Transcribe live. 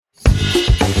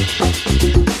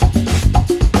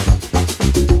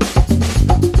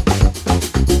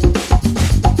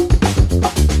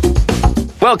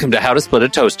Welcome to How to Split a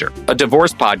Toaster, a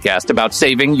divorce podcast about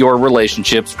saving your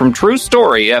relationships from True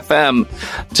Story FM.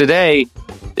 Today,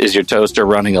 is your toaster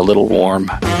running a little warm?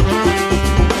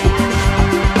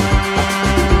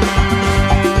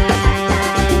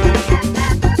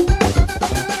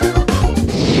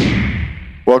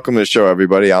 Welcome to the show,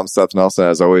 everybody. I'm Seth Nelson.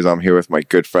 As always, I'm here with my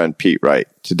good friend, Pete Wright.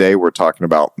 Today, we're talking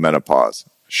about menopause.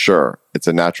 Sure, it's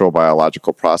a natural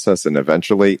biological process, and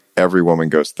eventually, every woman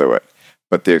goes through it.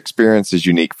 But the experience is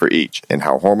unique for each, and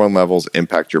how hormone levels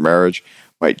impact your marriage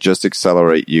might just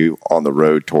accelerate you on the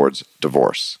road towards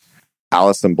divorce.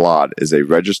 Allison Blad is a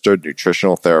registered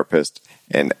nutritional therapist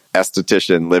and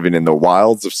esthetician living in the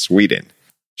wilds of Sweden.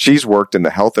 She's worked in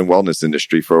the health and wellness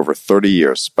industry for over 30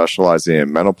 years, specializing in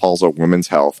menopausal women's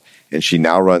health, and she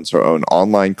now runs her own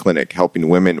online clinic helping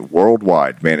women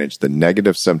worldwide manage the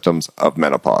negative symptoms of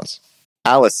menopause.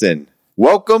 Allison,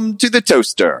 welcome to the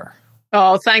toaster.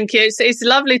 Oh, thank you. It's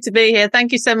lovely to be here.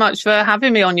 Thank you so much for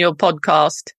having me on your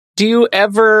podcast. Do you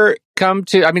ever come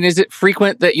to, is it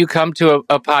frequent that you come to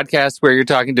a podcast where you're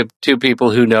talking to two people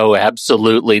who know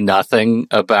absolutely nothing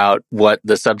about what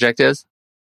the subject is?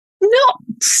 Not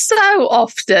so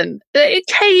often.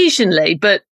 Occasionally,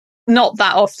 but not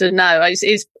that often, no.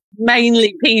 It's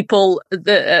mainly people,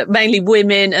 mainly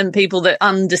women and people that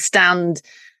understand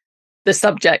the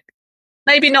subject.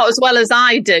 Maybe not as well as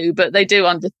I do, but they do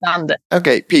understand it.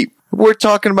 Okay, Pete, we're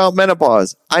talking about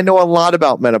menopause. I know a lot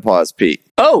about menopause, Pete.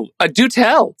 Oh, do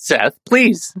tell, Seth.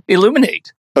 Please,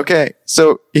 illuminate. Okay,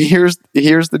 so here's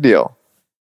the deal.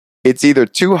 It's either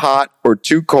too hot or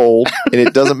too cold, and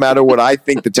it doesn't matter what I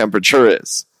think the temperature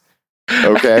is.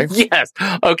 Okay? Yes.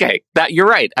 Okay. You're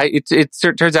right. It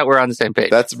turns out we're on the same page.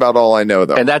 That's about all I know,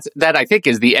 though. And that I think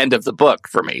is the end of the book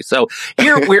for me. So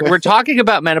here we're talking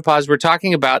about menopause. We're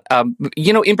talking about,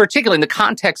 in particular in the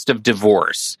context of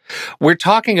divorce, we're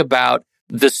talking about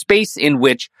the space in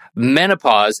which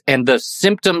menopause and the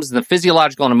symptoms, the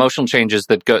physiological and emotional changes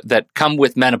that come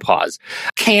with menopause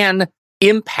can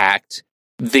impact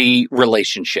the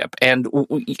relationship. And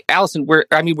Allison,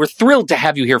 we're thrilled to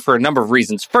have you here for a number of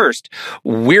reasons. First,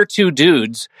 we're two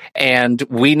dudes and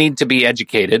we need to be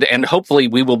educated, and hopefully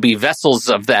we will be vessels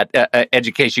of that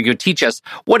education. You teach us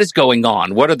what is going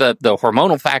on. What are the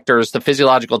hormonal factors, the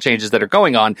physiological changes that are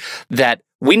going on that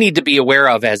we need to be aware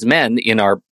of as men in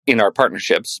our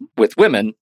partnerships with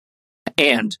women,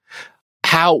 and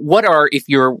if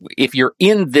you're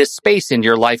in this space in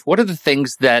your life, what are the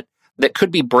things that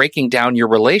could be breaking down your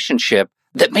relationship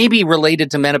that may be related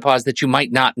to menopause that you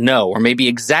might not know, or maybe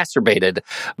exacerbated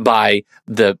by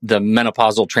the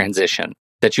menopausal transition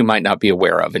that you might not be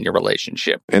aware of in your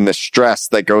relationship. And the stress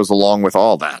that goes along with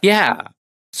all that. Yeah.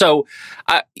 So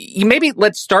maybe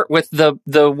let's start with the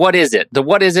what is it?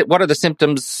 What are the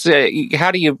symptoms?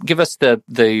 How do you give us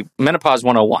the menopause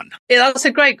 101? Yeah, that's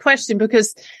a great question,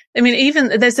 because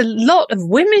even there's a lot of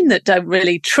women that don't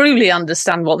really truly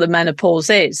understand what the menopause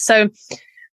is. So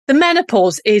the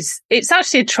menopause it's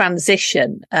actually a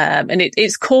transition, and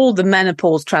it's called the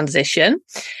menopause transition.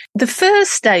 The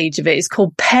first stage of it is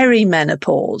called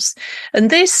perimenopause, and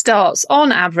this starts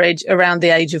on average around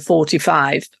the age of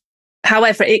 45.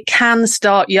 However, it can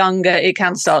start younger, it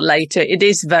can start later. It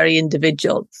is very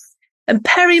individual. And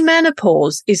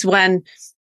perimenopause is when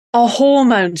our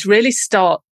hormones really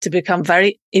start to become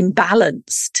very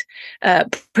imbalanced,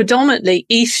 predominantly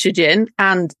estrogen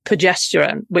and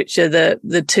progesterone, which are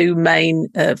the two main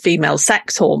female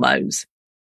sex hormones.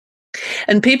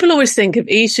 And people always think of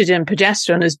estrogen and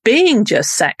progesterone as being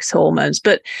just sex hormones,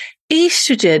 but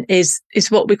estrogen is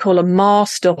what we call a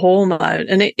master hormone,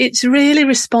 and it's really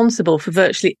responsible for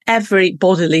virtually every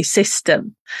bodily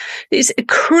system. It's a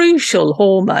crucial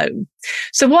hormone.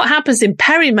 So what happens in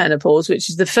perimenopause, which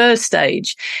is the first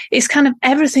stage, is kind of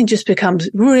everything just becomes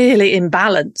really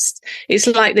imbalanced. It's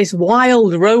like this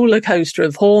wild roller coaster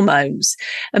of hormones.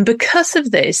 And because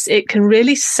of this, it can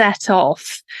really set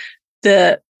off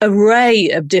the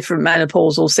array of different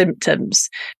menopausal symptoms.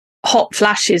 Hot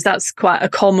flashes, that's quite a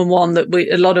common one that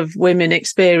a lot of women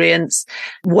experience.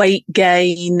 Weight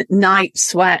gain, night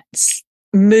sweats,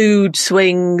 mood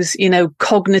swings,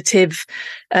 cognitive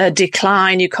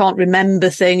decline. You can't remember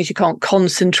things. You can't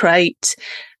concentrate,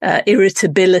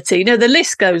 irritability. The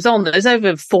list goes on. There's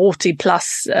over 40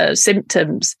 plus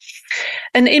symptoms.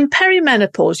 And in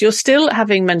perimenopause, you're still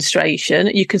having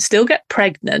menstruation. You can still get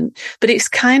pregnant, but it's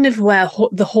kind of where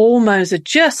the hormones are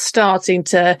just starting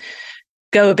to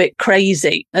go a bit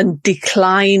crazy and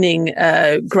declining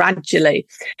gradually.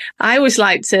 I always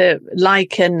like to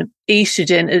liken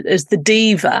estrogen as the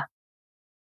diva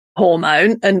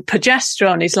hormone, and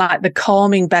progesterone is like the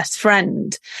calming best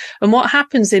friend. And what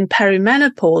happens in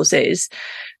perimenopause is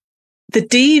the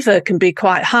DIVA can be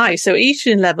quite high. So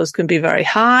estrogen levels can be very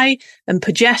high and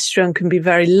progesterone can be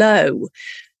very low.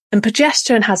 And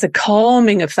progesterone has a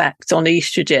calming effect on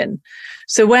estrogen.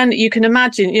 So when you can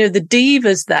imagine, the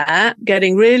diva's there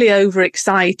getting really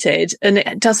overexcited and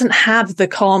it doesn't have the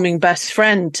calming best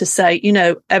friend to say,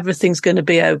 everything's going to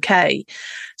be okay.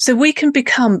 So we can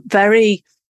become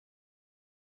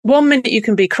one minute you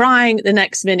can be crying, the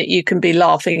next minute you can be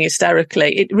laughing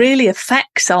hysterically. It really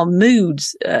affects our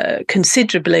moods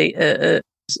considerably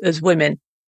as women.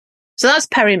 So that's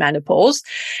perimenopause.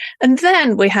 And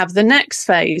then we have the next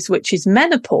phase, which is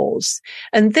menopause.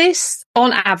 And this,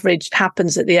 on average,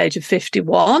 happens at the age of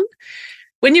 51.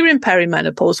 When you're in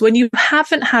perimenopause, when you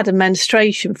haven't had a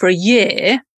menstruation for a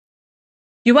year,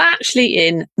 you're actually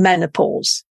in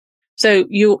menopause. So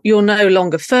you're no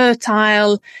longer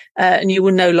fertile, and you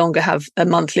will no longer have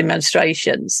monthly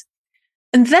menstruations.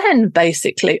 And then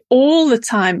basically all the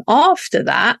time after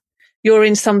that, you're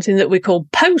in something that we call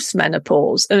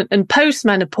postmenopause. And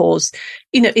postmenopause,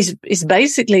 is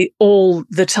basically all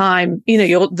the time,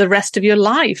 the rest of your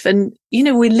life. And,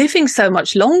 we're living so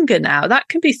much longer now. That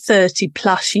can be 30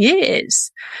 plus years.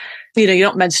 You're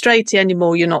not menstruating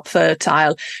anymore. You're not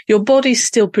fertile. Your body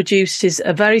still produces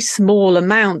a very small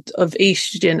amount of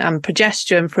estrogen and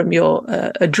progesterone from your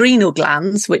adrenal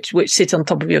glands, which sit on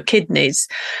top of your kidneys,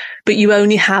 but you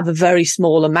only have a very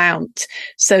small amount.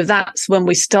 So that's when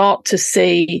we start to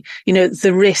see,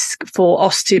 the risk for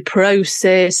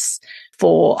osteoporosis,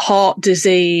 for heart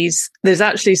disease. There's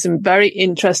actually some very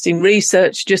interesting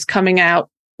research just coming out.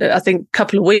 I think a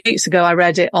couple of weeks ago, I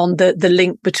read it on the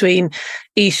link between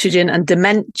estrogen and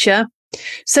dementia.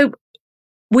 So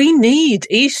we need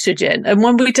estrogen. And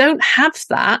when we don't have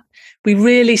that, we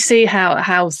really see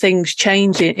how things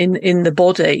change in the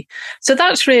body. So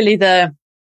that's really the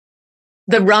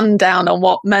rundown on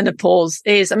what menopause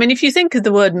is. I mean, if you think of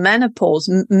the word menopause,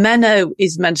 meno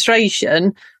is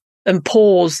menstruation and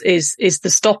pause is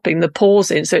the stopping, the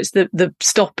pausing. So it's the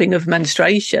stopping of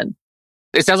menstruation.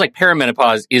 It sounds like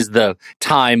perimenopause is the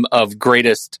time of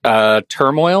greatest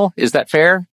turmoil. Is that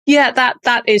fair? Yeah,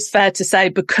 that is fair to say,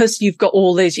 because you've got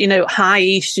all these, high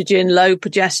estrogen, low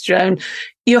progesterone,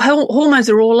 your hormones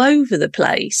are all over the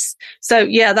place. So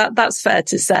yeah, that's fair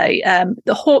to say.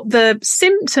 The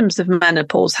symptoms of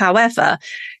menopause, however,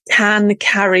 can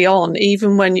carry on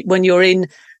even when you're in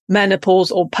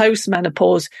menopause or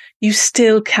postmenopause. You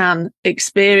still can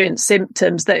experience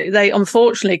symptoms that they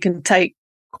unfortunately can take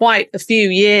quite a few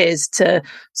years to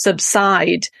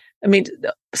subside. I mean,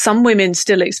 some women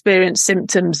still experience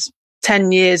symptoms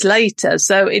 10 years later.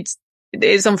 So it's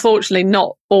unfortunately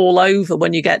not all over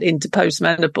when you get into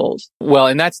postmenopause. Well,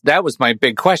 and that was my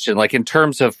big question, like in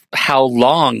terms of how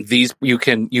long these you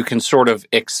can sort of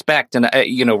expect, and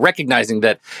recognizing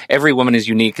that every woman is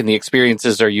unique and the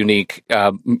experiences are unique,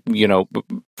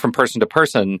 from person to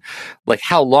person. Like,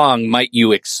 how long might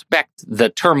you expect the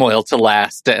turmoil to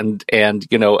last? And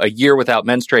a year without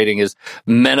menstruating is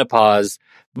menopause,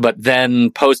 but then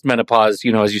postmenopause,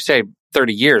 as you say,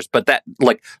 30 years, but that,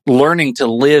 like, learning to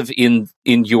live in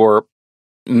your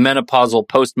menopausal,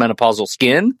 postmenopausal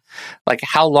skin, like,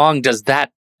 how long does that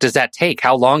take?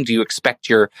 How long do you expect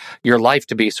your life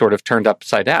to be sort of turned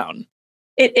upside down?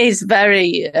 It is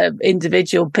very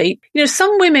individual, Pete.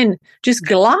 Some women just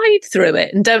glide through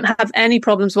it and don't have any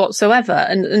problems whatsoever.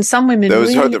 And some women...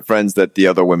 Those are the friends that the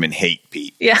other women hate,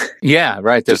 Pete. Yeah. Yeah,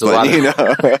 right. There's just a lot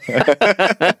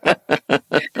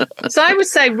of... So I would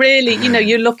say really,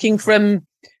 you're looking from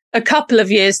a couple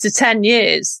of years to 10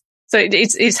 years. So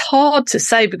it's hard to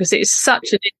say because it's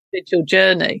such an individual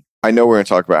journey. I know we're going to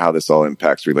talk about how this all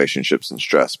impacts relationships and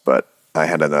stress, but I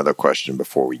had another question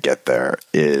before we get there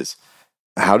is...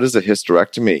 how does a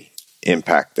hysterectomy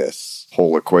impact this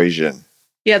whole equation?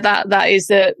 Yeah, that is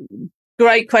a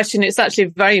great question. It's actually a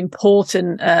very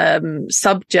important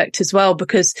subject as well,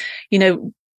 because,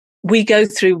 we go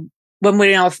through, when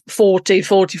we're in our 40,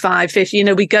 45,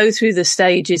 50, we go through the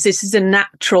stages. This is a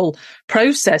natural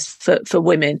process for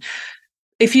women.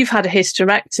 If you've had a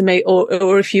hysterectomy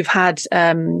or if you've had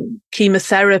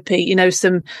chemotherapy,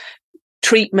 some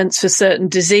treatments for certain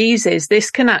diseases,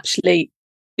 this can actually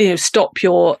stop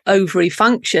your ovary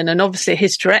function. And obviously a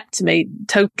hysterectomy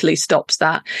totally stops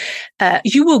that.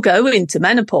 You will go into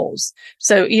menopause.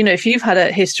 So, if you've had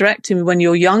a hysterectomy when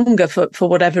you're younger for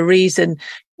whatever reason,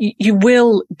 you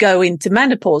will go into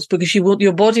menopause because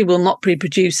your body will not be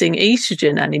producing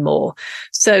estrogen anymore.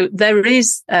 So there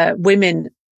is women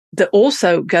that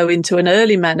also go into an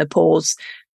early menopause.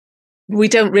 We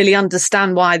don't really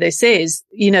understand why this is,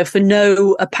 for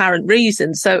no apparent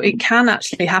reason. So it can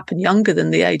actually happen younger than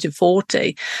the age of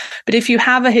 40. But if you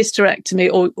have a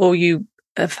hysterectomy or you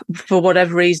for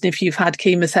whatever reason, if you've had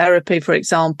chemotherapy, for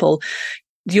example,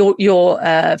 your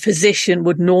physician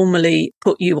would normally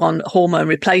put you on hormone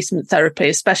replacement therapy,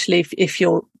 especially if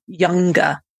you're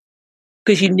younger,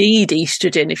 because you need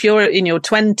estrogen. If you're in your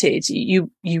 20s, you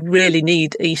really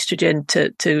need estrogen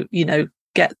to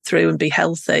get through and be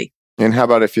healthy. And how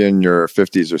about if you're in your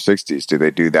 50s or 60s? Do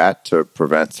they do that to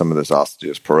prevent some of this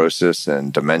osteoporosis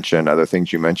and dementia and other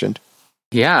things you mentioned?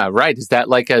 Yeah, right. Is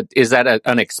that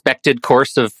an expected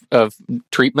course of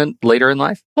treatment later in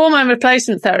life? Hormone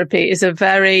replacement therapy is a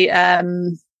very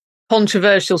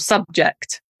controversial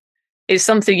subject. It's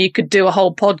something you could do a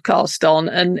whole podcast on,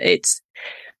 and it's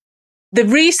the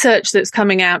research that's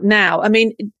coming out now. I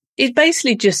mean, it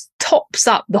basically just tops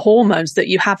up the hormones that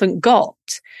you haven't got.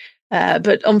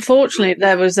 But unfortunately,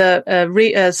 there was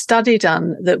a study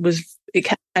done it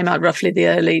came out roughly the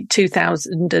early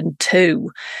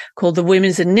 2002 called the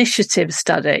Women's Initiative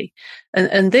Study.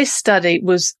 And this study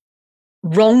was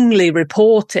wrongly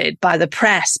reported by the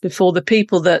press before the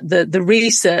people that the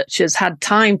researchers had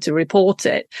time to report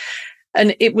it.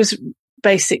 And it was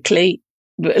basically,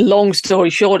 long story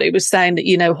short, it was saying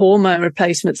that, hormone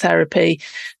replacement therapy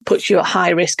puts you at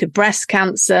high risk of breast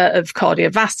cancer, of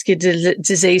cardiovascular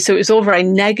disease. So it was all very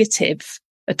negative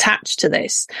attached to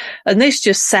this. And this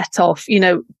just set off,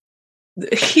 a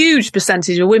huge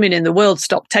percentage of women in the world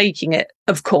stopped taking it,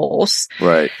 of course.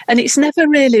 Right. And it's never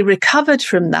really recovered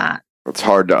from that. It's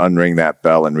hard to unring that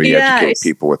bell and re-educate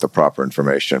people with the proper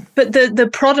information. But the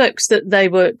products that they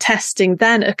were testing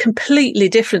then are completely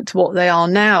different to what they are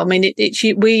now. I mean,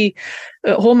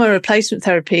 hormone replacement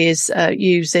therapy is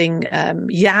using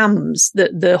yams,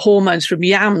 the hormones from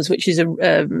yams, which is a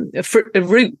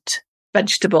root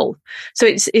vegetable. So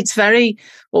it's very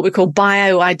what we call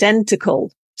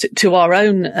bioidentical to our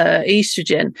own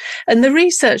estrogen. And the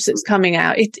research that's coming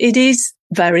out, it is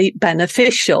very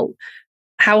beneficial.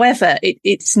 However,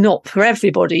 it's not for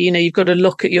everybody. You've got to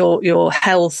look at your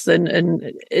health and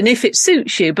if it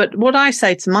suits you. But what I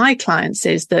say to my clients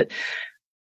is that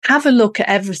have a look at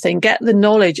everything, get the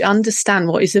knowledge, understand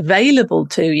what is available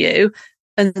to you,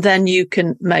 and then you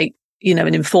can make,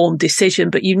 an informed decision.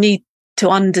 But you need to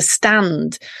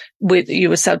understand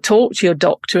talk to your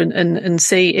doctor and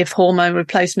see if hormone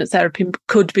replacement therapy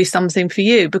could be something for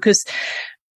you, because,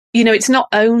 it's not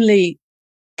only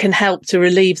can help to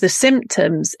relieve the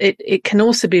symptoms, it can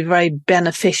also be very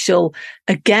beneficial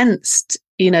against,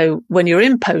 when you're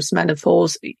in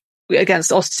postmenopause,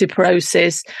 against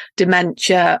osteoporosis,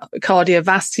 dementia,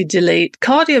 cardiovascular disease.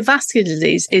 Cardiovascular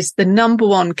disease is the number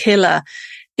one killer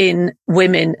in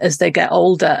women as they get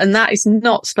older. And that is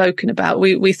not spoken about.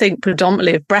 We think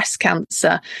predominantly of breast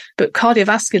cancer, but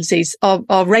cardiovascular disease,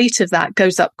 our rate of that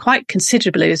goes up quite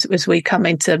considerably as we come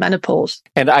into menopause.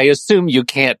 And I assume you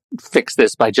can't fix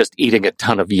this by just eating a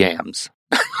ton of yams.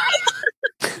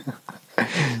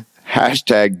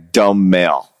 Hashtag dumb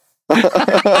male.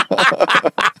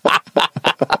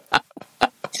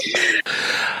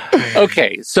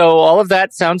 Okay, so all of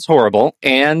that sounds horrible,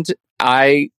 and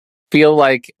I feel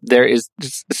like there is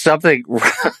something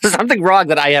wrong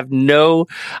that I have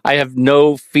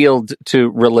no field to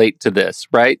relate to this,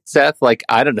 right, Seth? Like,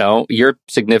 I don't know, you're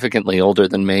significantly older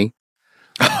than me.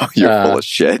 Oh, you're full of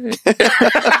shit.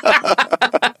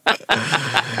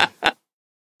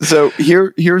 So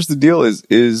here's the deal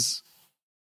is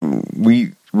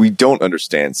we don't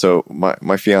understand. So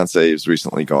my fiance has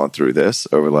recently gone through this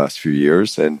over the last few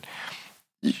years, and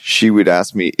she would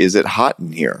ask me, is it hot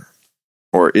in here?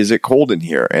 Or is it cold in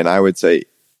here? And I would say,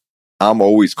 I'm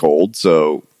always cold,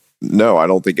 so no, I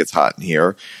don't think it's hot in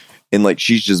here. And like,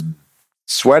 she's just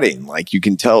sweating. Like, you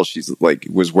can tell she's like,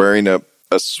 was wearing a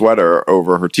sweater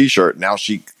over her t-shirt. Now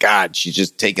she's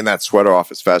just taking that sweater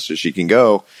off as fast as she can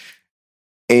go.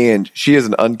 And she has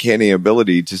an uncanny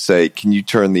ability to say, can you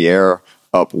turn the air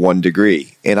up 1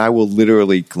 degree? And I will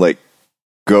literally like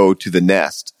go to the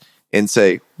Nest and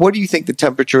say, what do you think the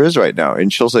temperature is right now?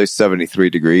 And she'll say 73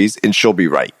 degrees, and she'll be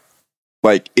right.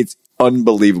 Like, it's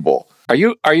unbelievable. Are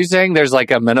you saying there's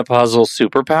like a menopausal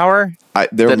superpower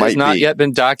that has not yet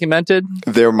been documented?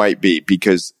 There might be,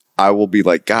 because I will be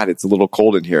like, God, it's a little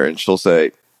cold in here. And she'll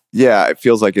say, yeah, it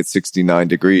feels like it's 69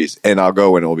 degrees. And I'll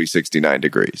go and it'll be 69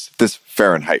 degrees. This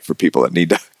Fahrenheit for people that need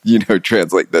to,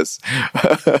 translate this.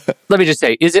 Let me just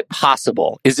say, is it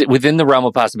possible? Is it within the realm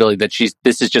of possibility that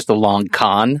this is just a long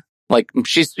con? Like,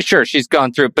 she's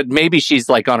gone through it, but maybe she's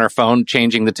like on her phone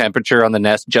changing the temperature on the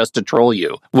Nest just to troll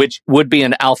you, which would be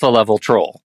an alpha level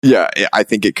troll. Yeah, I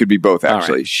think it could be both,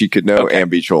 actually. Right. She could know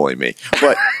and be trolling me.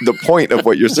 But the point of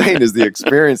what you're saying is the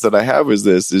experience that I have is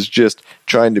just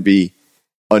trying to be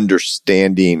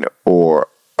understanding or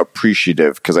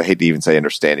appreciative, because I hate to even say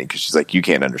understanding, because she's like, you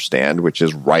can't understand, which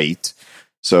is right.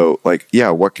 So like, yeah,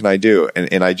 what can I do?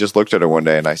 And I just looked at her one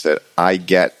day and I said, I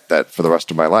get that for the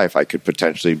rest of my life, I could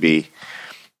potentially be,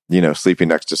 sleeping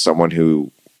next to someone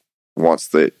who wants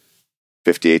the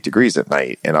 58 degrees at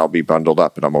night, and I'll be bundled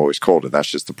up and I'm always cold, and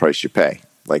that's just the price you pay.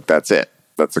 Like, that's it.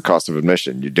 That's the cost of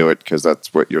admission. You do it because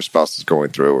that's what your spouse is going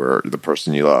through, or the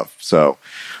person you love. So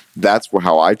that's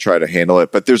how I try to handle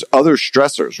it. But there's other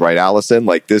stressors, right, Allison?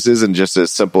 Like, this isn't just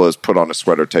as simple as put on a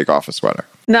sweater, take off a sweater.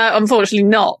 No, unfortunately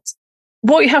not.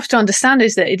 What you have to understand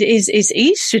is that it is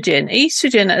estrogen.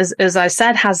 Estrogen, as I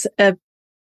said, has a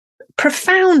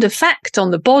profound effect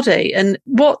on the body. And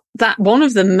one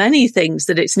of the many things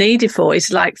that it's needed for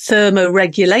is like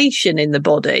thermoregulation in the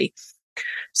body.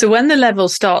 So when the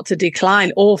levels start to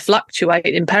decline or fluctuate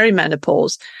in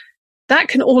perimenopause, that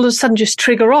can all of a sudden just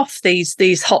trigger off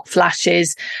these hot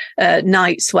flashes,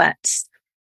 night sweats.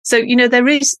 So, there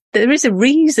is a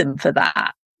reason for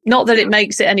that. Not that it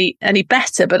makes it any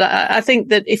better, but I think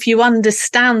that if you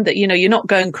understand that, you're not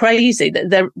going crazy,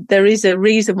 that there is a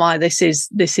reason why this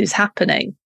is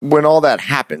happening. When all that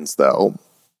happens, though,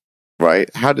 right,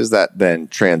 how does that then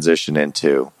transition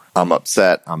into, I'm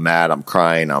upset, I'm mad, I'm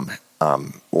crying, I'm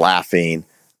laughing,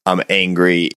 I'm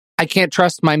angry? I can't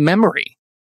trust my memory.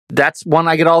 That's one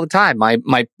I get all the time. My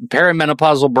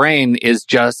perimenopausal brain is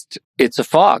it's a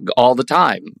fog all the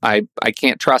time. I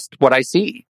can't trust what I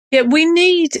see. Yeah, we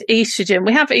need estrogen.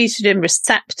 We have estrogen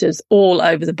receptors all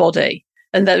over the body.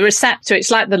 And the receptor,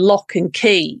 it's like the lock and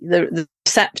key. The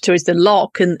receptor is the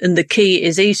lock and the key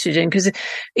is estrogen, because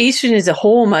estrogen is a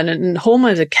hormone, and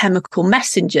hormones are chemical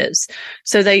messengers.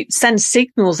 So they send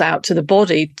signals out to the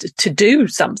body to do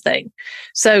something.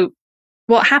 So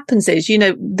what happens is,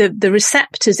 the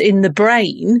receptors in the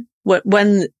brain,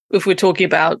 if we're talking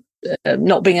about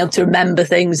not being able to remember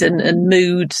things and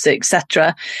moods,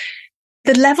 etc.,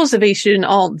 the levels of estrogen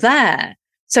aren't there.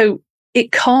 So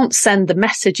it can't send the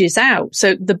messages out.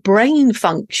 So the brain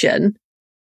function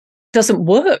doesn't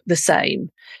work the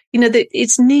same.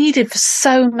 It's needed for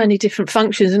so many different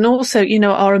functions. And also,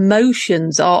 our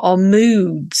emotions, our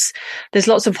moods. There's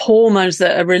lots of hormones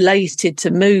that are related to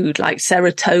mood, like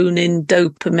serotonin,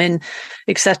 dopamine,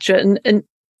 etc. And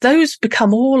those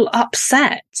become all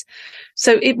upset.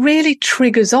 So it really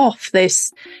triggers off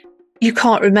this, you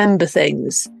can't remember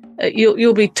things.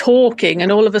 You'll be talking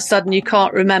and all of a sudden you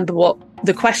can't remember what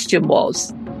the question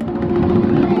was.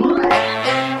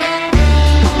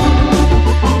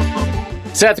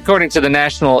 Seth, according to the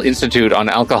National Institute on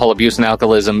Alcohol Abuse and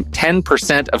Alcoholism,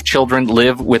 10% of children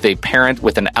live with a parent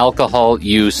with an alcohol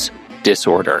use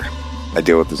disorder. I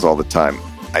deal with this all the time.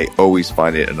 I always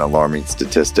find it an alarming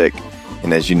statistic.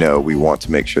 And as you know, we want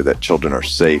to make sure that children are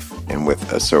safe and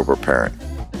with a sober parent.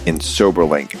 And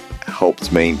SoberLink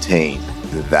helps maintain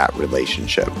that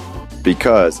relationship.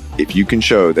 Because if you can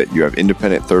show that you have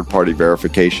independent third-party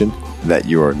verification that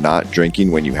you are not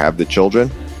drinking when you have the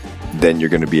children, then you're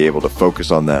going to be able to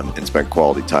focus on them and spend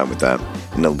quality time with them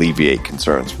and alleviate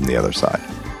concerns from the other side.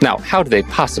 Now, how do they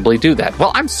possibly do that?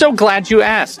 Well, I'm so glad you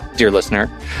asked, dear listener.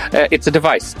 It's a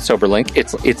device, SoberLink.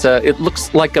 It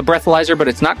looks like a breathalyzer, but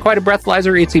it's not quite a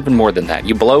breathalyzer. It's even more than that.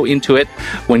 You blow into it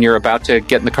when you're about to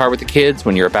get in the car with the kids,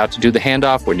 when you're about to do the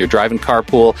handoff, when you're driving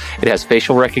carpool. It has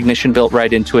facial recognition built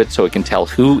right into it, so it can tell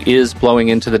who is blowing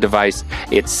into the device.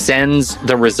 It sends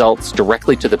the results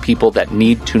directly to the people that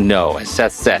need to know. As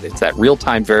Seth said, it's that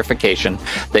real-time verification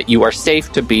that you are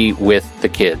safe to be with the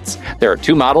kids. There are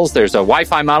two models. There's a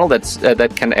Wi-Fi model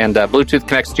that can and Bluetooth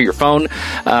connects to your phone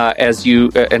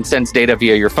and sends data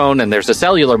via your phone, and there's a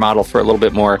cellular model for a little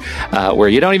bit more where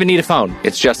you don't even need a phone.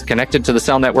 It's just connected to the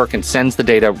cell network and sends the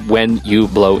data when you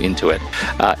blow into it.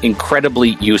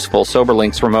 Incredibly useful.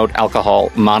 SoberLink's remote alcohol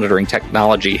monitoring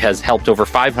technology has helped over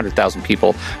 500,000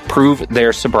 people prove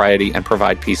their sobriety and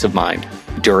provide peace of mind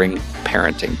during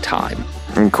parenting time.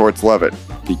 And courts love it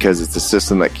because it's a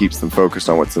system that keeps them focused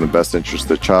on what's in the best interest of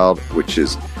the child, which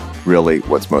is really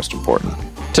what's most important.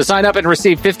 To sign up and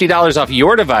receive $50 off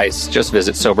your device, just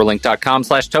visit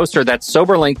SoberLink.com/toaster. That's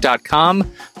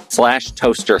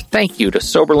SoberLink.com/toaster. Thank you to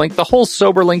SoberLink, the whole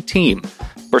SoberLink team,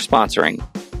 for sponsoring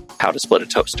How to Split a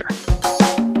Toaster.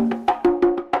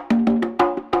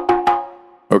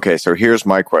 Okay, so here's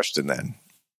my question then,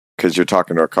 because you're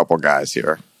talking to a couple guys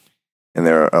here, and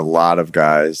there are a lot of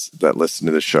guys that listen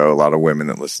to the show, a lot of women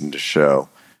that listen to the show.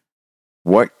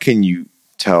 What can you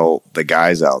tell the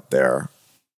guys out there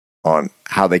on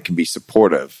how they can be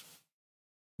supportive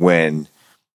when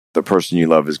the person you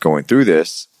love is going through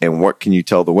this? And what can you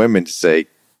tell the women to say,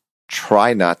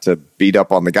 try not to beat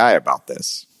up on the guy about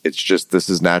this? It's just, this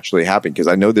is naturally happening, because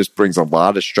I know this brings a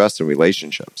lot of stress in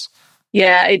relationships.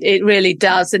 Yeah, it really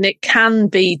does. And it can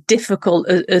be difficult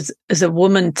as a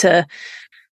woman to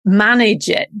manage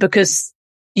it, because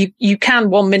you can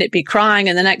one minute be crying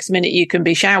and the next minute you can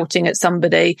be shouting at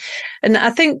somebody. And I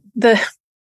think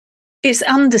it's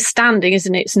understanding,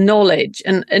 isn't it? It's knowledge.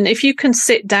 And if you can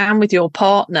sit down with your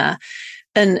partner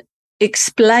and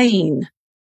explain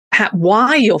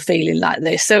why you're feeling like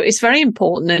this. So it's very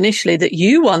important initially that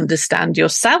you understand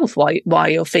yourself why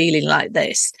you're feeling like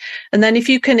this. And then if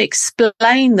you can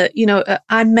explain that,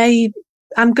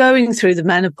 I'm going through the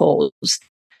menopause,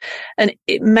 and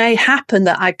it may happen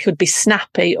that I could be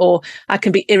snappy, or I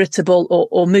can be irritable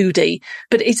or moody,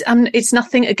 but it's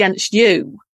nothing against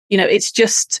you. It's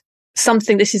just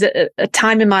something, this is a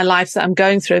time in my life that I'm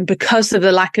going through, and because of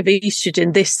the lack of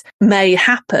estrogen, this may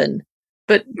happen,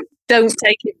 but don't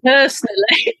take it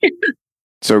personally.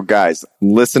 So guys,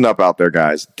 listen up out there,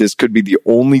 guys. This could be the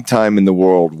only time in the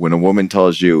world when a woman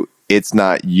tells you, it's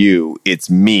not you, it's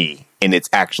me, and it's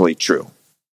actually true.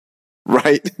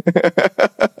 Right?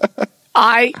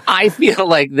 I feel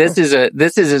like this is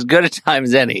as good a time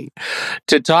as any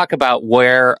to talk about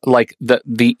where, like,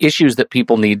 the issues that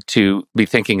people need to be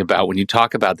thinking about when you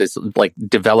talk about this, like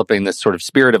developing this sort of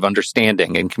spirit of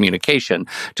understanding and communication,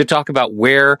 to talk about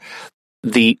where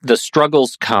the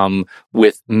struggles come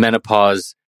with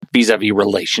menopause vis-a-vis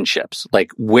relationships.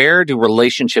 Like, where do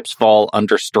relationships fall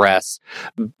under stress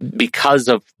because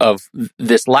of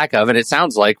this lack of, and it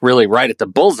sounds like really right at the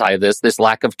bullseye of this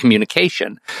lack of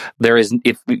communication. There is,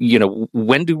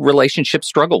 when do relationships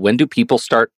struggle? When do people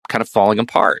start kind of falling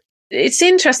apart? It's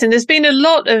interesting. There's been a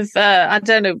lot of, I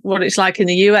don't know what it's like in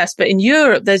the US, but in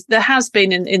Europe, there has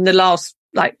been in the last,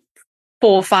 like,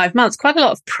 4 or 5 months, quite a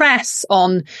lot of press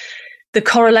on the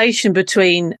correlation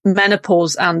between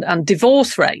menopause and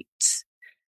divorce rates.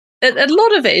 A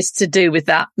lot of it is to do with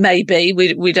that, maybe.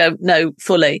 We don't know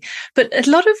fully. But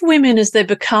a lot of women, as they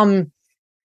become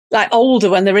like older,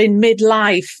 when they're in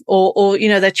midlife, or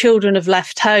their children have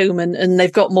left home and they've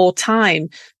got more time,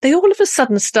 they all of a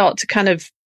sudden start to kind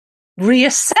of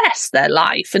reassess their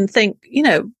life and think,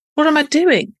 what am I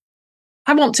doing?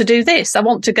 I want to do this. I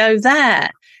want to go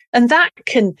there. And that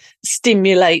can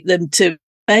stimulate them to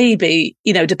maybe,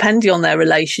 depending on their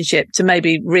relationship, to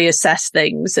maybe reassess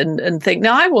things and think,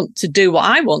 no, I want to do what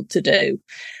I want to do.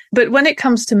 But when it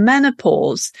comes to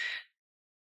menopause,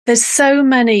 there's so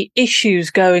many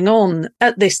issues going on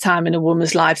at this time in a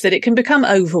woman's life that it can become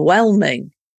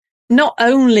overwhelming, not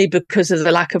only because of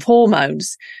the lack of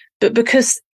hormones, but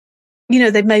because,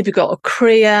 they've maybe got a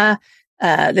career,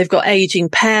 they've got aging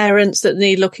parents that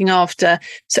need looking after.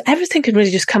 So everything can really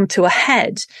just come to a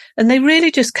head, and they really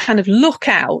just kind of look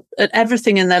out at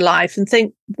everything in their life and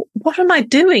think, what am I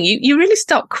doing? You really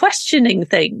start questioning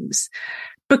things,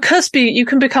 because you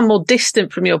can become more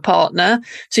distant from your partner,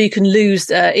 so you can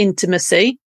lose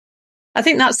intimacy. I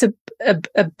think that's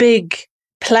a big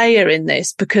player in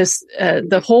this, because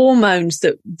the hormones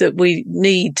that we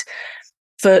need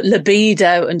for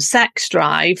libido and sex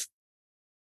drive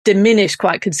diminish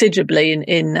quite considerably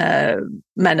in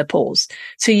menopause.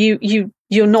 So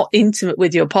you're not intimate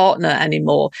with your partner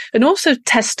anymore. And also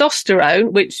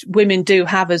testosterone, which women do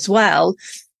have as well,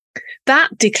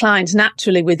 that declines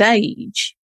naturally with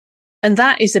age. And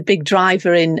that is a big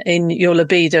driver in your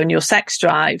libido and your sex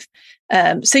drive.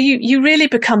 So you really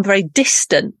become very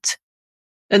distant.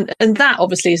 And that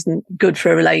obviously isn't good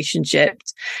for a relationship.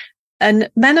 And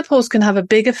menopause can have a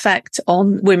big effect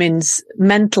on women's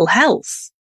mental health.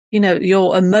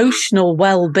 Your emotional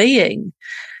well-being.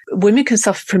 Women can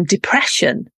suffer from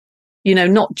depression,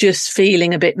 not just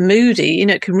feeling a bit moody.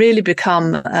 It can really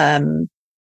become,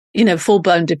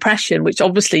 full-blown depression, which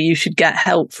obviously you should get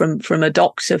help from a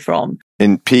doctor from.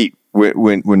 And Pete,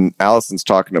 when Allison's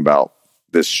talking about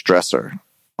this stressor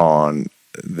on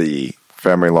the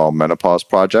Family Law Menopause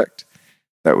Project,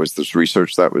 that was this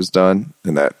research that was done,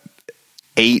 and that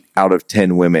 8 out of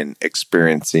 10 women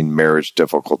experiencing marriage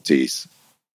difficulties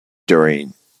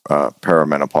during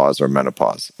perimenopause or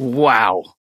menopause. Wow.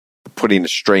 Putting a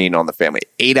strain on the family.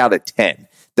 8 out of 10.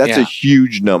 That's a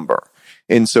huge number.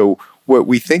 And so what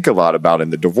we think a lot about in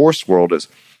the divorce world is,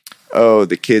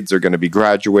 the kids are going to be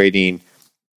graduating.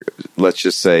 Let's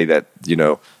just say that,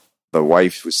 the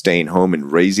wife was staying home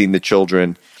and raising the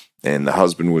children, and the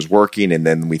husband was working, and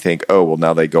then we think,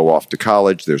 now they go off to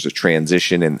college. There's a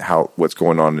transition in what's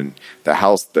going on in the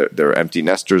house. They're empty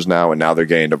nesters now, and now they're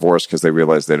getting divorced because they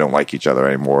realize they don't like each other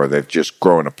anymore. They've just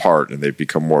grown apart, and they've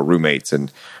become more roommates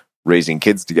and raising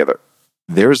kids together.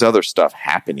 There's other stuff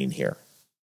happening here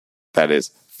that is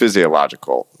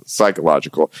physiological,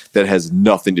 psychological, that has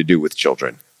nothing to do with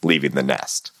children leaving the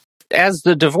nest. As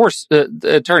the divorce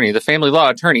attorney, the family law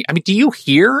attorney, I mean, do you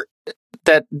hear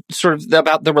that sort of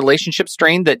about the relationship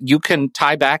strain that you can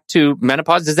tie back to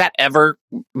menopause? Does that ever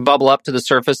bubble up to the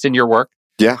surface in your work?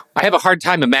 Yeah. I have a hard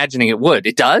time imagining it would.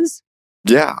 It does?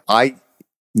 Yeah. I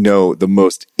know the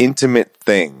most intimate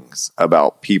things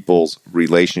about people's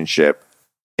relationship,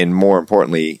 and more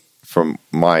importantly, from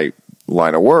my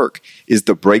line of work, is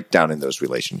the breakdown in those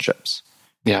relationships.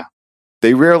 Yeah.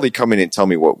 They rarely come in and tell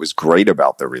me what was great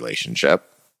about their relationship.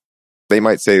 They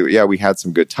might say, yeah, we had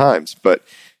some good times, but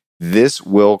this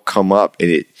will come up,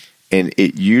 and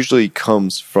it usually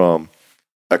comes from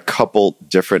a couple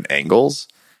different angles.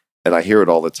 And I hear it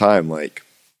all the time, like,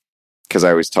 because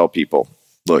I always tell people,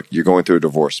 look, you're going through a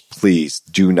divorce. Please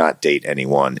do not date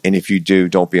anyone. And if you do,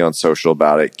 don't be on social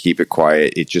about it. Keep it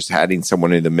quiet. It's just adding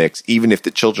someone in the mix. Even if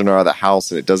the children are out of the house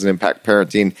and it doesn't impact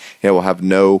parenting, it will have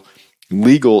no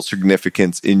legal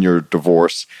significance in your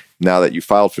divorce now that you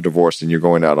filed for divorce and you're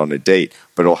going out on a date,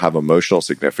 but it'll have emotional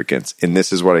significance. And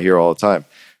this is what I hear all the time.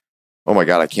 Oh my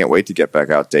God, I can't wait to get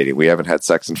back out dating. We haven't had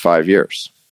sex in 5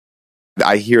 years.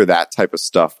 I hear that type of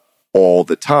stuff all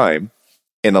the time.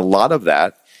 And a lot of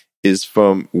that is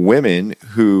from women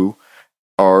who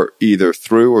are either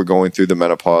through or going through the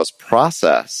menopause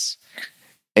process,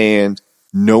 and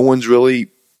no one's really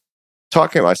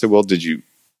talking about it. I said, well, did you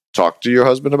talk to your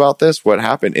husband about this? What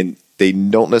happened? And they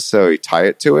don't necessarily tie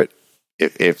it to it.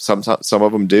 If some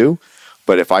of them do,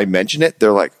 but if I mention it,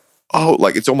 they're like, oh,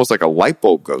 like it's almost like a light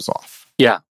bulb goes off.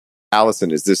 Yeah. Allison,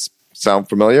 does this sound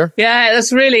familiar? Yeah,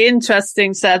 that's really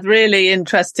interesting, Seth. Really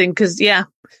interesting because, yeah,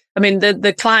 I mean,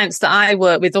 the clients that I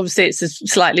work with, obviously it's a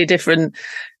slightly different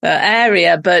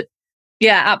area, but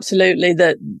yeah, absolutely.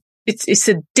 That it's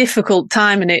a difficult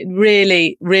time, and it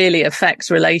really, really affects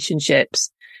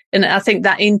relationships. And I think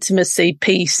that intimacy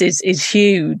piece is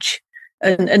huge,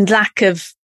 and lack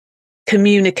of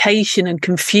communication and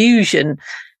confusion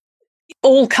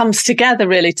all comes together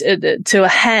really to a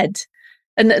head.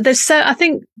 And I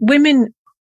think women,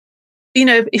 you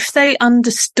know, if they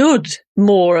understood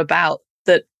more about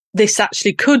that, this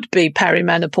actually could be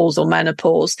perimenopause or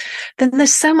menopause, then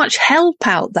there's so much help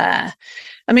out there.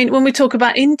 I mean, when we talk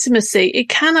about intimacy, it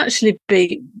can actually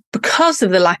be, because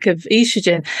of the lack of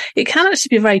estrogen, it can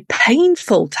actually be very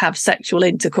painful to have sexual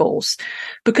intercourse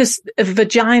because of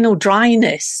vaginal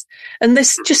dryness. And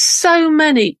there's just so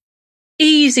many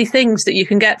easy things that you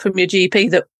can get from your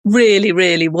GP that really,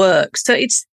 really work. So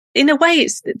it's, in a way,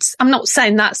 it's, I'm not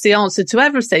saying that's the answer to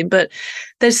everything, but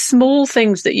there's small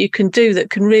things that you can do that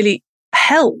can really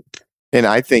help. And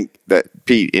I think that,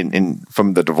 Pete, in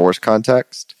from the divorce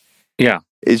context, yeah,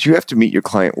 is you have to meet your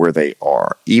client where they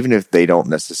are, even if they don't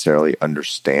necessarily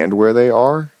understand where they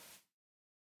are.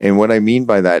 And what I mean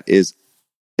by that is,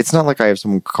 it's not like I have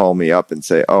someone call me up and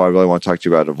say, oh, I really want to talk to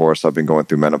you about divorce. I've been going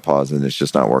through menopause and it's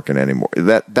just not working anymore.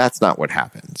 That's not what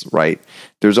happens, right?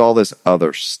 There's all this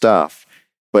other stuff.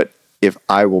 But if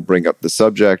I will bring up the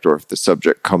subject, or if the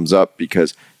subject comes up,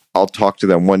 because I'll talk to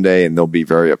them one day and they'll be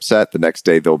very upset. The next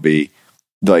day they'll be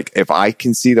like, if I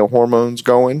can see the hormones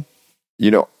going,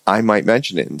 you know, I might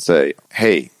mention it and say,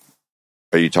 hey,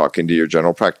 are you talking to your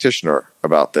general practitioner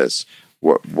about this?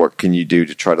 What can you do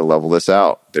to try to level this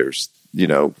out? There's, you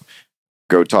know,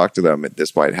 go talk to them.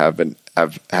 This might have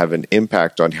an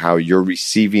impact on how you're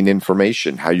receiving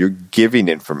information, how you're giving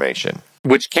information.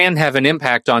 Which can have an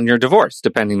impact on your divorce,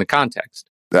 depending the context.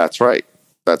 That's right.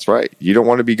 That's right. You don't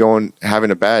want to be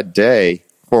having a bad day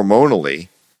hormonally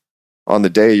on the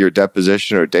day of your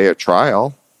deposition or day of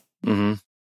trial. Mm-hmm.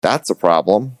 That's a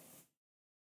problem.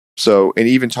 So, and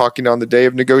even talking on the day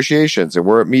of negotiations, and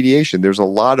we're at mediation, there's a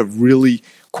lot of really,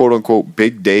 quote unquote,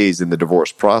 big days in the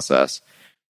divorce process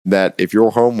that if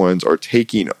your hormones are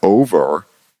taking over,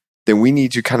 then we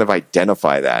need to kind of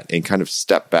identify that and kind of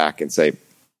step back and say,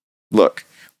 look,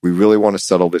 we really want to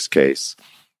settle this case.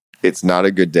 It's not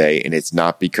a good day, and it's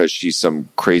not because she's some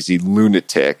crazy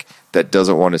lunatic that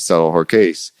doesn't want to settle her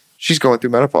case. She's going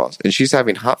through menopause, and she's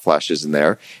having hot flashes in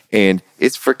there, and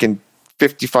it's freaking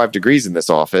 55 degrees in this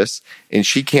office, and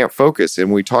she can't focus.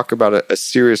 And we talk about a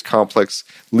serious, complex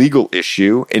legal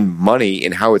issue and money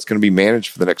and how it's going to be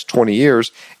managed for the next 20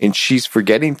 years, and she's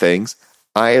forgetting things.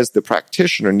 I, as the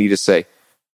practitioner, need to say,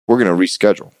 we're going to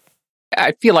reschedule.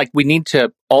 I feel like we need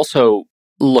to also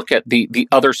look at the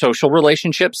other social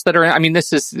relationships that are, I mean,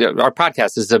 this is, our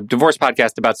podcast is a divorce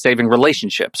podcast about saving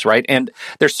relationships, right? And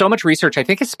there's so much research, I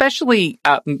think, especially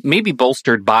maybe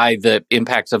bolstered by the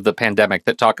impacts of the pandemic,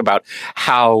 that talk about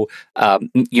how,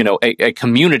 a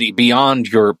community beyond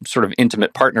your sort of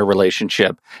intimate partner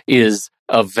relationship is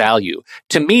of value.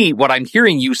 To me, what I'm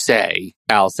hearing you say,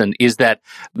 Allison, is that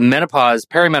menopause,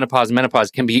 perimenopause, and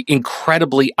menopause can be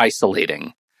incredibly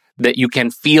isolating. That you can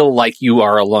feel like you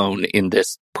are alone in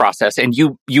this process, and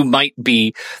you might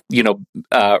be,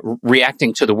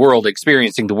 reacting to the world,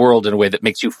 experiencing the world in a way that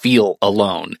makes you feel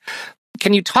alone.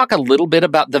 Can you talk a little bit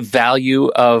about the value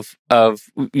of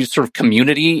sort of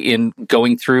community in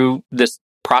going through this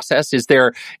process? Is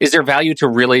there value to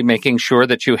really making sure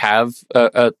that you have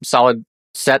a solid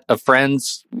set of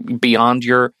friends beyond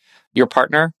your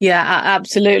partner? Yeah,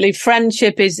 absolutely.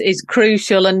 Friendship is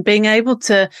crucial, and being able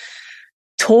to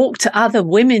talk to other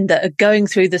women that are going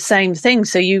through the same thing.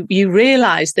 So you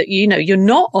realize that, you're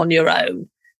not on your own.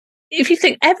 If you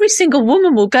think every single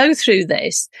woman will go through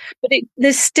this, but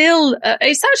there's still,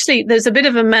 there's a bit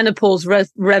of a menopause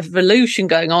revolution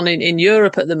going on in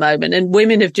Europe at the moment, and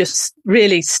women have just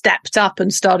really stepped up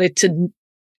and started to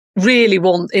really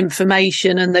want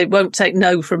information, and they won't take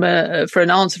no for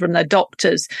an answer from their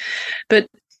doctors. But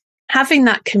having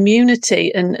that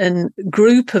community and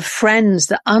group of friends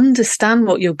that understand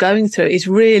what you're going through is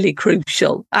really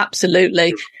crucial.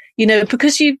 Absolutely.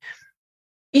 Because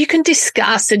you can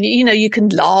discuss and, you can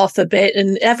laugh a bit,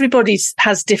 and everybody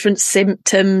has different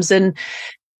symptoms, and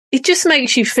it just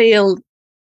makes you feel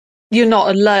you're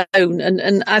not alone.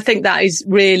 And I think that is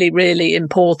really, really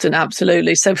important.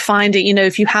 Absolutely. So finding,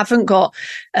 if you haven't got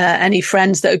any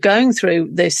friends that are going through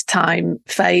this time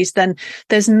phase, then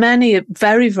there's many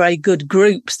very, very good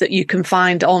groups that you can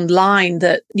find online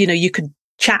that, you could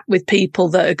chat with people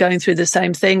that are going through the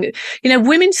same thing.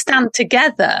 Women stand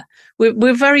together.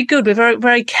 We're very good. We're very,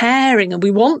 very caring, and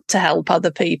we want to help other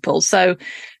people. So,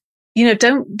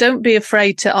 don't be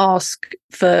afraid to ask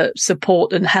for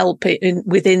support and help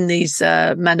within these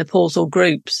menopausal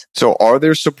groups. So are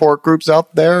there support groups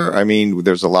out there? I mean,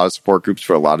 there's a lot of support groups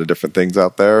for a lot of different things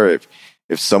out there.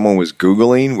 If someone was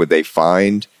Googling, would they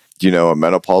find, a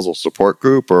menopausal support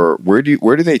group, or where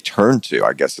do they turn to,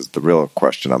 I guess is the real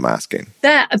question I'm asking.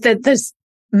 There's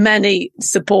many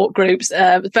support groups,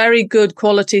 very good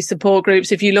quality support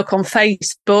groups. If you look on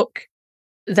Facebook,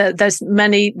 there's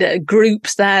many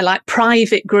groups there, like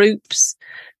private groups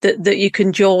that you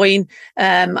can join.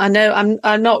 I know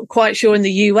I'm not quite sure in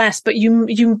the US, but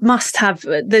you must have,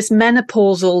 there's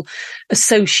menopausal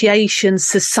associations,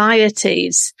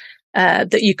 societies,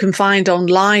 that you can find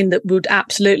online that would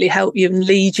absolutely help you and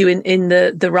lead you in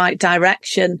the right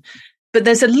direction. But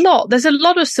there's a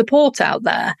lot of support out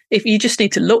there if you just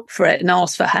need to look for it and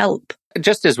ask for help.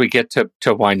 Just as we get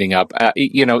to winding up,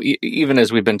 even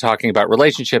as we've been talking about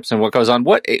relationships and what goes on,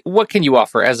 what can you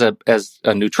offer as a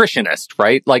nutritionist,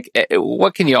 right? Like,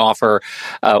 what can you offer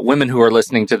women who are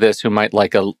listening to this who might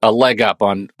like a leg up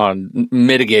on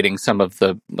mitigating some of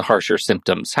the harsher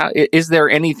symptoms? Is there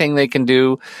anything they can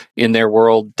do in their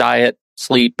world? Diet,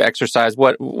 sleep, exercise?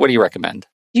 What do you recommend?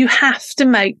 You have to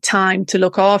make time to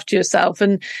look after yourself,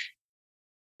 and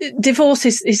divorce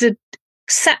is an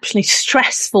exceptionally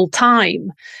stressful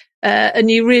time.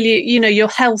 And you really, your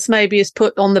health maybe is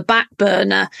put on the back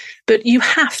burner, but you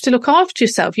have to look after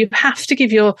yourself. You have to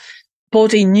give your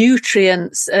body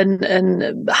nutrients and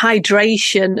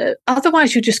hydration.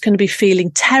 Otherwise, you're just going to be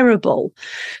feeling terrible.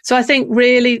 So I think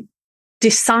really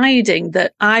deciding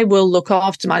that I will look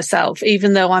after myself,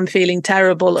 even though I'm feeling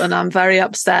terrible and I'm very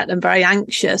upset and very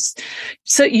anxious.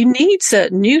 So you need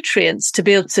certain nutrients to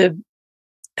be able to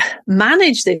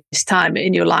manage this time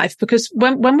in your life, because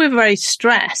when we're very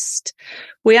stressed,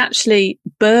 we actually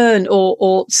burn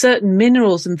or certain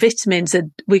minerals and vitamins that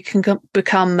we can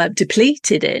become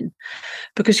depleted in,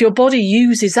 because your body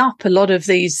uses up a lot of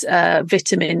these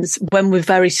vitamins when we're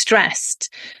very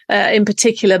stressed, in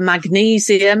particular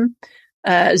magnesium,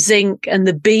 zinc, and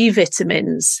the B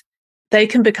vitamins. They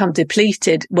can become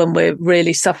depleted when we're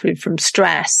really suffering from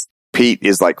stress. Pete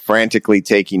is like frantically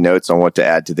taking notes on what to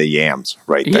add to the yams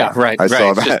right there. Yeah, right. I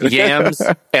saw that. Just yams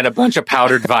and a bunch of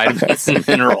powdered vitamins and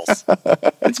minerals.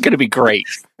 It's going to be great.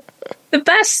 The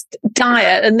best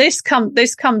diet, and this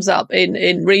comes up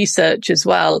in research as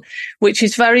well, which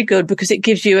is very good because it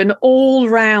gives you an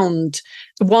all-round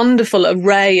wonderful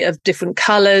array of different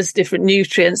colors, different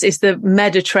nutrients, is the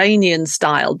Mediterranean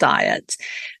style diet.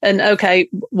 And okay,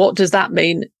 what does that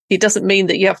mean? It doesn't mean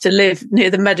that you have to live near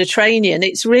the Mediterranean.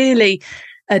 It's really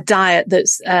a diet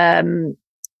that's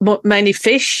mainly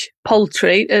fish,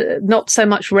 poultry, not so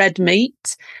much red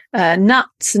meat,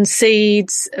 nuts and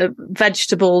seeds,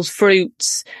 vegetables,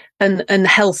 fruits, and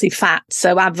healthy fats.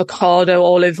 So avocado,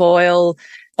 olive oil,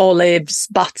 olives,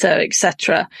 butter,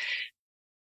 etc.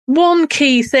 One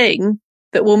key thing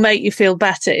that will make you feel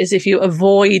better is if you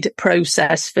avoid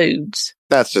processed foods.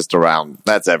 That's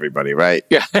everybody, right?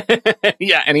 Yeah.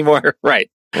 Yeah, anymore.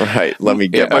 Right. Right. Let me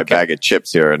get my bag of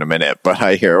chips here in a minute, but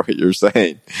I hear what you're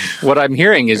saying. What I'm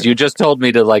hearing is you just told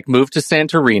me to move to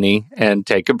Santorini and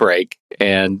take a break,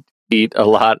 and eat a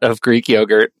lot of Greek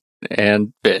yogurt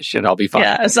and fish, and I'll be fine.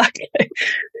 Yeah, exactly.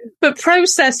 But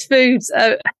processed foods,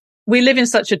 we live in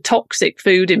such a toxic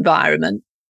food environment.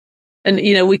 And,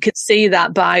 we could see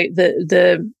that by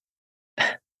the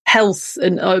health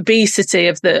and obesity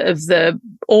of the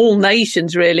all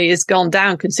nations really has gone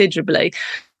down considerably.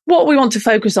 What we want to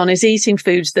focus on is eating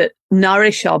foods that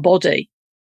nourish our body.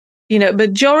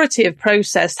 Majority of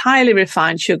processed, highly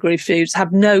refined, sugary foods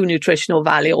have no nutritional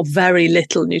value or very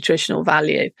little nutritional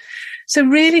value. So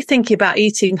really thinking about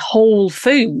eating whole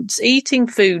foods, eating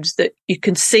foods that you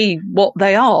can see what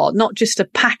they are, not just a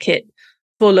packet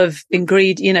full of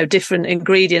different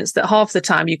ingredients that half the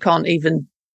time you can't even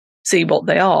see what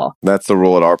they are. That's the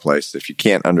rule at our place. If you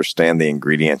can't understand the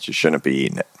ingredients, you shouldn't be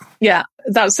eating it. Yeah,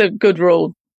 that's a good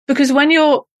rule. Because when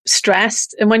you're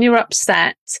stressed and when you're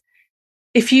upset,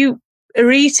 if you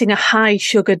are eating a high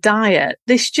sugar diet,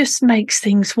 this just makes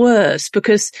things worse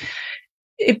because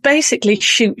it basically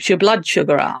shoots your blood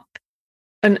sugar up.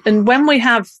 And when we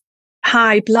have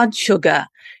high blood sugar,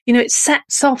 it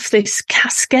sets off this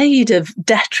cascade of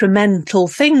detrimental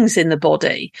things in the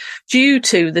body due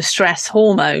to the stress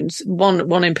hormones,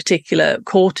 one in particular,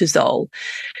 cortisol.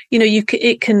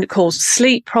 It can cause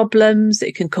sleep problems.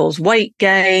 It can cause weight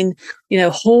gain,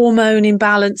 hormone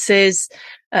imbalances,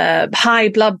 high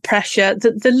blood pressure.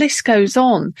 The list goes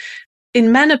on.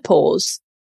 In menopause,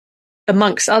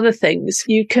 amongst other things,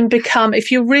 you can become,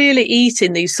 if you're really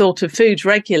eating these sort of foods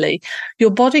regularly, your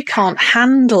body can't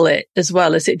handle it as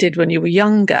well as it did when you were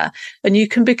younger, and you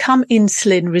can become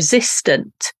insulin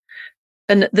resistant.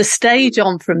 And the stage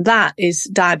on from that is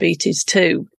diabetes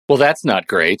 2. Well, that's not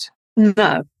great.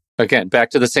 No. Again,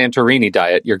 back to the Santorini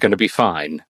diet, you're going to be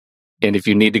fine. And if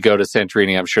you need to go to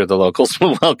Santorini, I'm sure the locals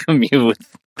will welcome you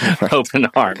with open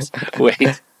arms.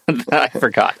 Wait. I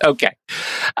forgot. Okay.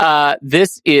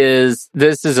 This is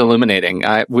illuminating.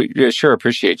 We sure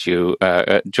appreciate you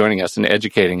joining us and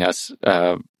educating us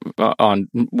on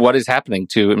what is happening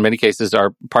to, in many cases,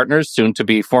 our partners, soon to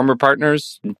be former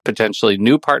partners, potentially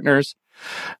new partners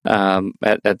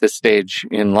at this stage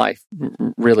in life.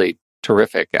 Really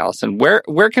terrific, Allison.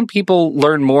 Where can people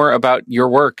learn more about your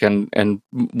work and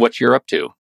what you're up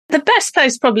to? The best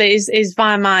place probably is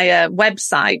via my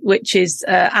website, which is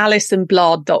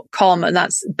alisonbladh.com, and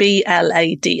that's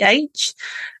BLADH.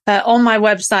 On my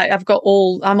website,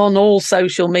 I'm on all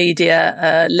social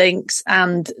media links,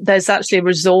 and there's actually a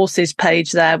resources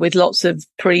page there with lots of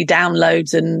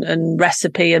pre-downloads and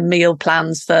recipe and meal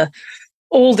plans for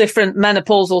all different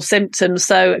menopausal symptoms.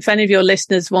 So if any of your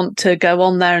listeners want to go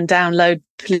on there and download,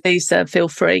 please feel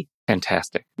free.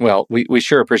 Fantastic. Well, we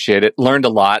sure appreciate it. Learned a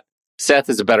lot. Seth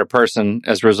is a better person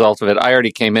as a result of it. I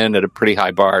already came in at a pretty high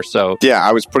bar, so... Yeah,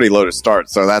 I was pretty low to start,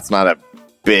 so that's not a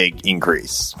big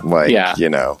increase. Right.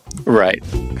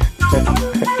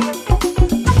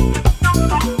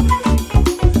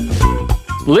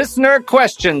 Listener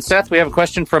question. Seth, we have a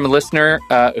question from a listener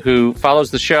who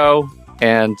follows the show,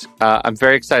 and I'm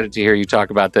very excited to hear you talk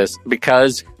about this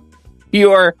because...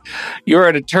 You're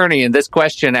an attorney, and this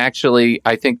question actually,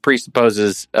 I think,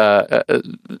 presupposes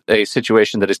a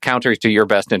situation that is counter to your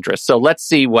best interest. So let's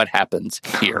see what happens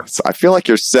here. So I feel like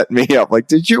you're setting me up. Like,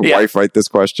 did your wife write this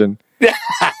question?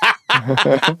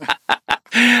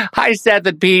 Hi, Seth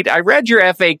and Pete. I read your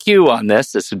FAQ on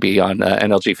this. This would be on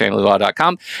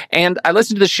NLGFamilyLaw.com. And I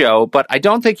listened to the show, but I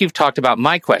don't think you've talked about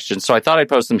my questions, so I thought I'd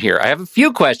post them here. I have a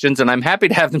few questions, and I'm happy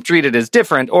to have them treated as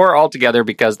different or altogether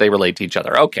because they relate to each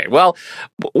other. Okay, well,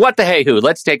 what the hey-hoo?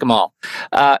 Let's take them all.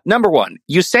 Number one,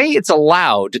 you say it's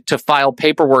allowed to file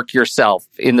paperwork yourself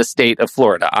in the state of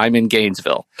Florida. I'm in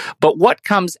Gainesville. But what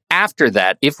comes after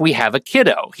that if we have a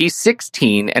kiddo? He's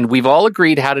 16, and we've all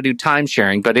agreed how to do time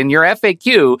sharing, but in your FAQ,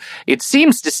 it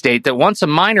seems to state that once a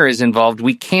minor is involved,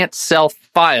 we can't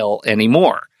self-file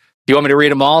anymore. Do you want me to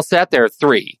read them all, Seth? There are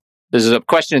 3. This is a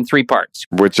question in 3 parts.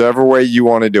 Whichever way you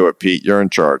want to do it, Pete. You're in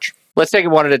charge. Let's take it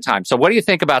one at a time. So what do you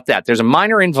think about that? There's a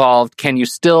minor involved. Can you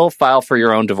still file for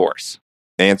your own divorce?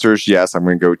 Answer is yes. I'm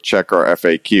going to go check our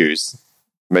FAQs,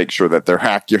 make sure that they're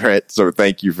accurate. So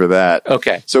thank you for that.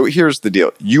 Okay. So here's the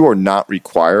deal. You are not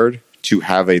required to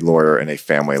have a lawyer in a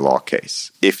family law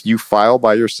case. If you file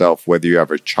by yourself, whether you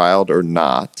have a child or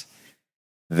not,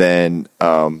 then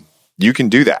you can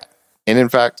do that. And in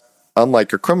fact,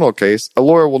 unlike a criminal case, a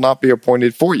lawyer will not be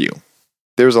appointed for you.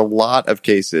 There's a lot of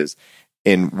cases,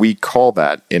 and we call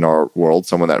that in our world,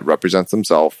 someone that represents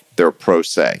themselves, they're pro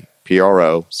se,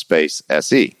 PRO space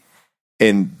SE.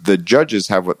 And the judges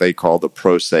have what they call the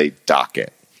pro se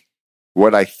docket.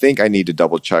 What I think I need to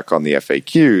double check on the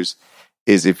FAQs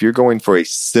is if you're going for a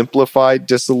simplified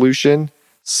dissolution,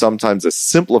 sometimes a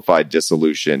simplified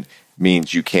dissolution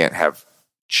means you can't have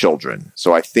children.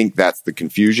 So I think that's the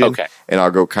confusion. Okay. And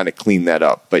I'll go kind of clean that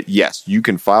up. But yes, you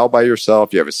can file by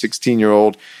yourself. You have a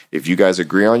 16-year-old. If you guys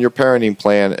agree on your parenting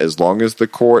plan, as long as the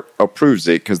court approves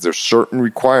it, because there's certain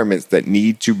requirements that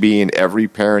need to be in every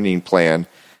parenting plan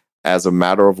as a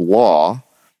matter of law.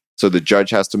 So the judge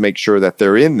has to make sure that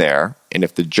they're in there. And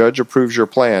if the judge approves your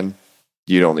plan,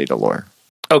 you don't need a lawyer.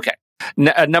 Okay.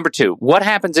 Number 2, what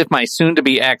happens if my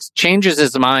soon-to-be ex changes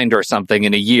his mind or something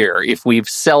in a year if we've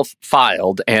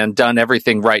self-filed and done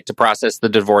everything right to process the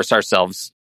divorce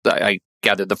ourselves, I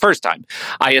gathered the first time?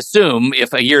 I assume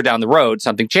if a year down the road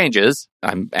something changes,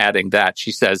 I'm adding that,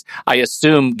 she says, I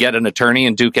assume get an attorney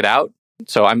and duke it out.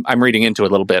 So I'm reading into it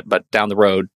a little bit, but down the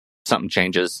road, something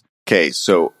changes. Okay,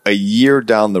 so a year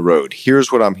down the road,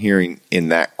 here's what I'm hearing in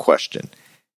that question.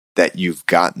 That you've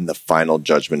gotten the final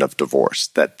judgment of divorce,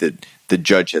 that the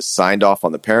judge has signed off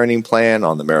on the parenting plan,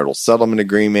 on the marital settlement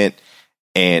agreement,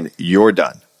 and you're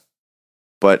done.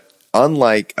 But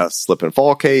unlike a slip and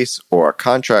fall case or a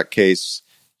contract case,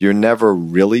 you're never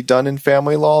really done in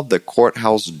family law. The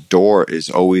courthouse door is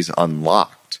always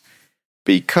unlocked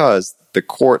because the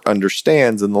court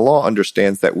understands and the law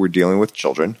understands that we're dealing with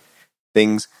children.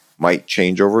 Things might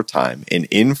change over time. And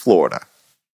in Florida,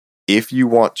 if you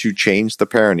want to change the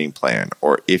parenting plan,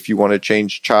 or if you want to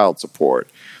change child support,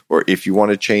 or if you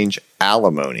want to change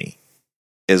alimony,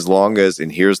 as long as,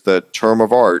 and here's the term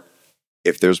of art,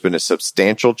 if there's been a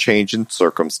substantial change in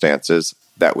circumstances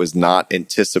that was not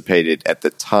anticipated at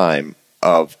the time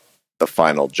of the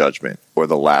final judgment or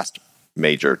the last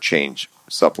major change,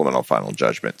 supplemental final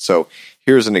judgment. So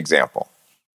here's an example.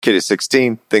 Kid is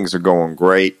 16, things are going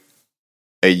great.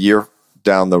 A year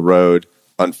down the road,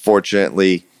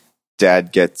 unfortunately,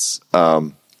 dad gets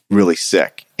really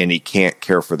sick and he can't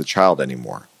care for the child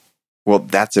anymore. Well,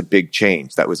 that's a big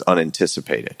change. That was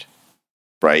unanticipated,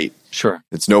 right? Sure.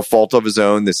 It's no fault of his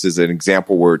own. This is an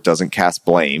example where it doesn't cast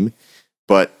blame,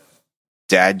 but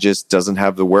dad just doesn't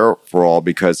have the wherewithal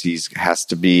because he has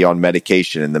to be on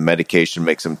medication and the medication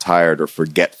makes him tired or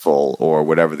forgetful or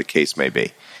whatever the case may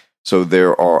be. So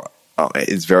there are,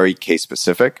 it's very case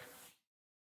specific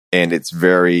and it's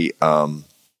very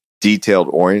detailed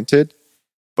oriented,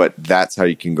 but that's how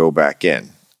you can go back in.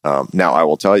 Now, I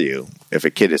will tell you, if a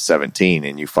kid is 17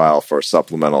 and you file for a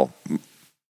supplemental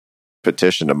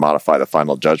petition to modify the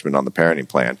final judgment on the parenting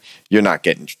plan, you're not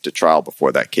getting to trial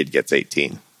before that kid gets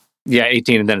 18. Yeah,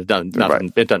 18, and then it doesn't,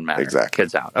 Right. It doesn't matter. Exactly.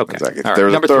 Kid's out. Okay. Exactly. All right.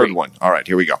 There's Number a third 3. one. All right,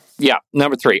 here we go. Yeah,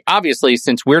 number 3. Obviously,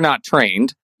 since we're not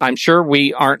trained, I'm sure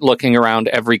we aren't looking around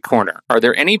every corner. Are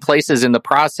there any places in the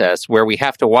process where we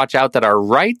have to watch out that our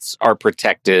rights are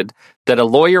protected that a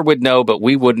lawyer would know but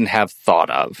we wouldn't have thought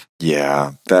of?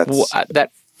 Yeah,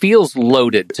 that feels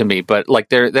loaded to me, but like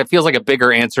that feels like a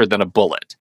bigger answer than a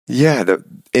bullet. Yeah,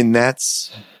 and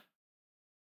that's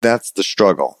the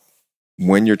struggle.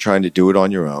 When you're trying to do it on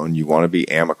your own, you want to be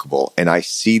amicable. And I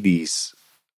see these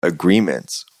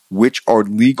agreements, which are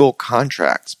legal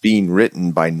contracts being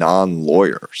written by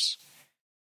non-lawyers.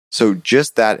 So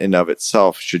just that in of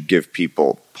itself should give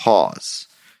people pause.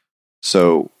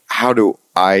 So how do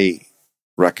I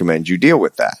recommend you deal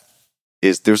with that?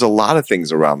 There's a lot of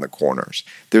things around the corners.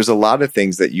 There's a lot of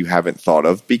things that you haven't thought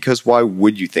of because why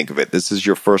would you think of it? This is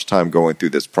your first time going through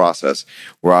this process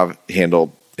where I've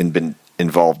handled and been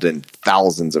involved in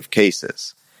thousands of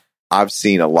cases. I've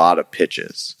seen a lot of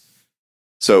pitches.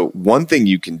 So one thing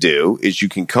you can do is you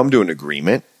can come to an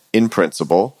agreement in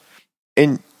principle,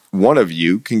 and one of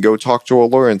you can go talk to a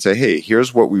lawyer and say, hey,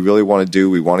 here's what we really want to do.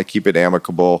 We want to keep it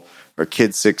amicable. Our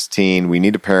kid's 16. We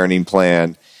need a parenting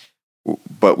plan,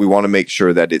 but we want to make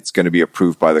sure that it's going to be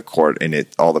approved by the court and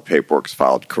all the paperwork's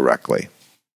filed correctly.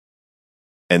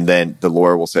 And then the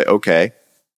lawyer will say, okay,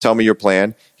 tell me your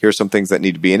plan. Here's some things that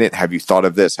need to be in it. Have you thought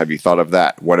of this? Have you thought of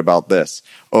that? What about this?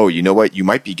 Oh, you know what? You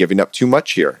might be giving up too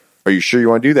much here. Are you sure you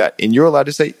want to do that? And you're allowed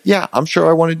to say, yeah, I'm sure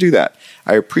I want to do that.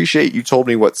 I appreciate you told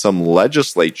me what some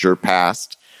legislature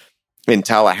passed in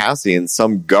Tallahassee and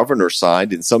some governor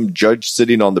signed and some judge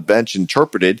sitting on the bench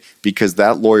interpreted because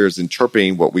that lawyer is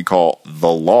interpreting what we call the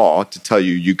law to tell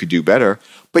you could do better,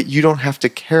 but you don't have to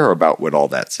care about what all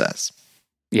that says.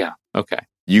 Yeah, okay.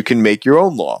 You can make your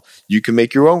own law. You can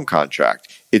make your own contract.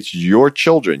 It's your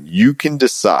children. You can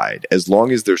decide as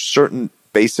long as there's certain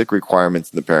basic requirements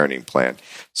in the parenting plan.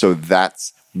 So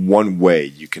that's one way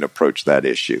you can approach that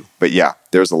issue. But yeah,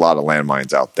 there's a lot of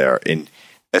landmines out there. And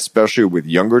especially with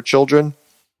younger children,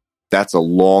 that's a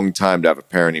long time to have a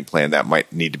parenting plan that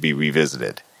might need to be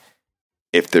revisited.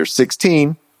 If they're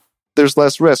 16, there's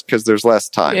less risk because there's less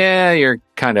time. Yeah, you're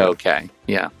kind of okay.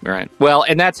 Yeah, right. Well,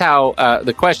 and that's how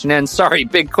the question ends. Sorry,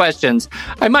 big questions.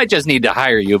 I might just need to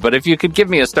hire you, but if you could give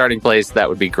me a starting place, that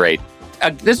would be great.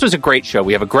 this was a great show.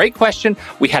 We have a great question.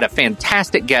 We had a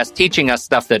fantastic guest teaching us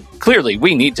stuff that clearly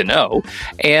we need to know.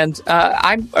 And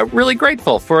I'm really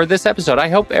grateful for this episode. I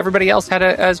hope everybody else had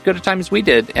as good a time as we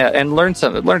did and learned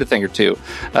a thing or two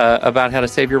about how to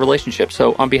save your relationship.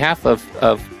 So on behalf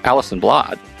of Allison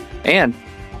Blad and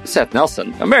Seth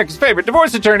Nelson, America's favorite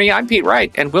divorce attorney, I'm Pete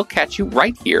Wright, and we'll catch you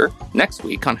right here next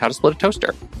week on How to Split a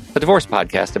Toaster, a divorce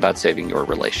podcast about saving your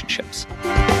relationships.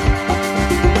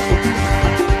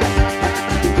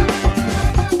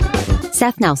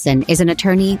 Seth Nelson is an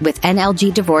attorney with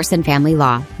NLG Divorce and Family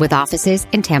Law with offices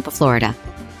in Tampa, Florida.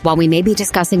 While we may be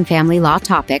discussing family law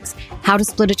topics, How to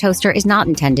Split a Toaster is not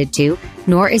intended to,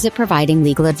 nor is it providing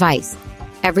legal advice.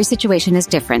 Every situation is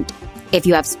different. If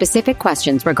you have specific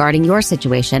questions regarding your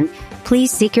situation,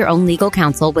 please seek your own legal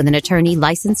counsel with an attorney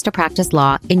licensed to practice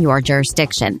law in your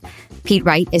jurisdiction. Pete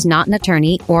Wright is not an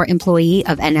attorney or employee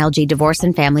of NLG Divorce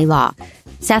and Family Law.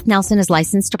 Seth Nelson is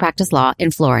licensed to practice law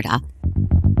in Florida.